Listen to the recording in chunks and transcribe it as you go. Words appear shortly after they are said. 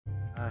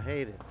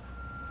hate it.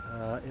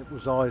 It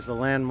was always a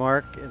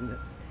landmark, and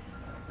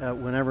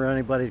whenever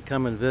anybody'd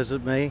come and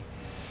visit me,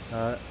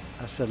 I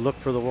said, look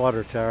for the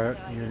water tower.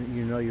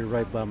 You know you're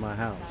right by my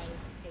house.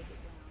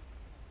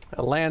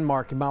 A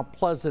landmark in Mount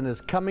Pleasant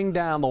is coming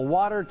down. The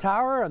water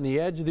tower on the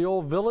edge of the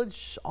old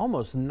village,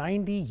 almost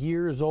 90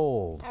 years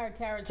old. Our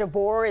Tara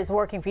Jabor is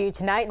working for you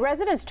tonight.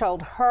 Residents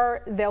told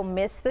her they'll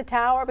miss the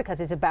tower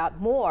because it's about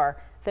more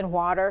than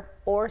water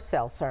or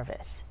cell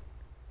service.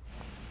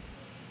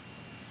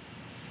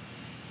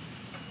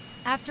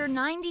 After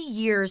 90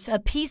 years, a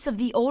piece of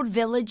the old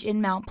village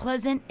in Mount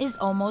Pleasant is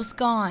almost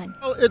gone.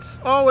 Well, it's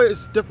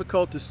always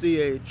difficult to see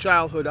a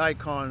childhood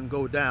icon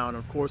go down.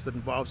 Of course, that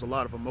involves a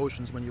lot of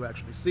emotions when you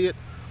actually see it,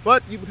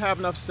 but you would have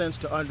enough sense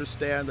to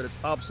understand that it's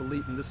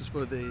obsolete and this is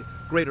for the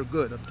greater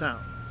good of the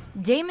town.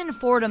 Damon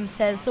Fordham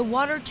says the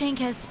water tank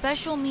has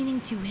special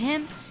meaning to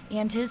him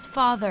and his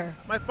father.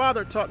 My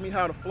father taught me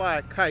how to fly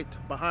a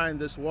kite behind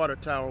this water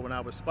tower when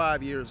I was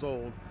 5 years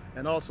old,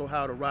 and also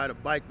how to ride a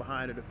bike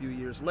behind it a few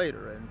years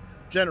later. And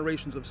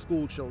generations of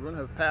school children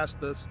have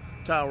passed this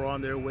tower on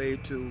their way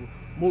to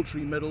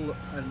Moultrie Middle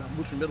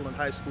and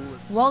High School.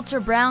 Walter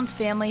Brown's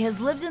family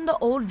has lived in the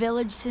old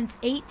village since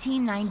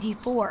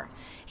 1894.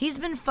 He's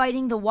been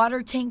fighting the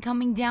water tank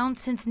coming down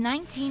since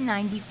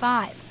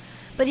 1995.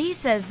 But he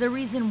says the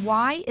reason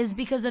why is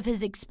because of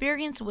his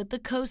experience with the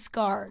Coast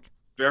Guard.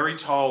 Very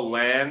tall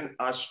land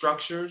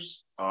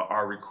structures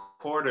are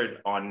recorded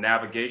on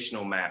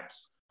navigational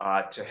maps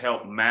to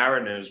help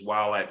mariners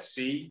while at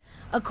sea.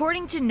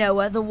 According to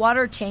NOAA, the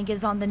water tank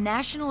is on the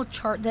national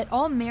chart that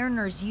all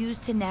mariners use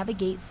to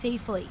navigate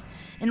safely.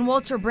 And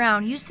Walter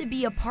Brown used to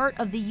be a part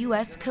of the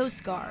U.S.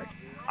 Coast Guard.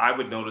 I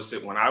would notice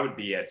it when I would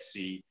be at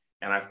sea,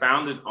 and I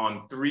found it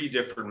on 3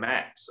 different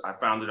maps. I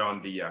found it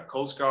on the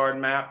Coast Guard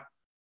map,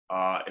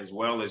 as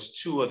well as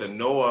 2 of the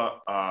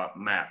NOAA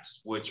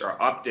maps, which are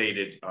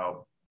updated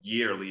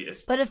yearly.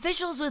 But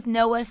officials with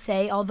NOAA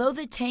say although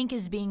the tank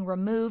is being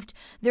removed,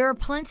 there are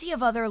plenty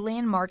of other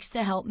landmarks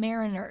to help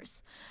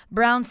mariners.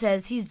 Brown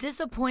says he's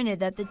disappointed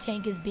that the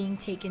tank is being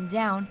taken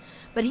down,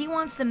 but he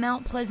wants the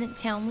Mount Pleasant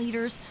town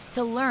leaders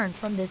to learn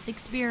from this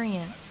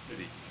experience.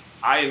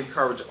 I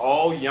encourage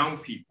all young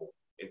people,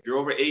 if you're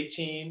over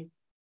 18,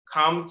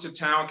 come to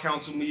town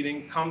council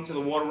meeting, come to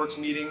the waterworks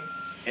meeting,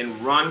 and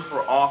run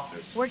for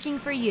office. Working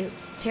for you,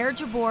 Tara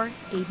Jabor,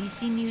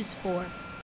 ABC News 4.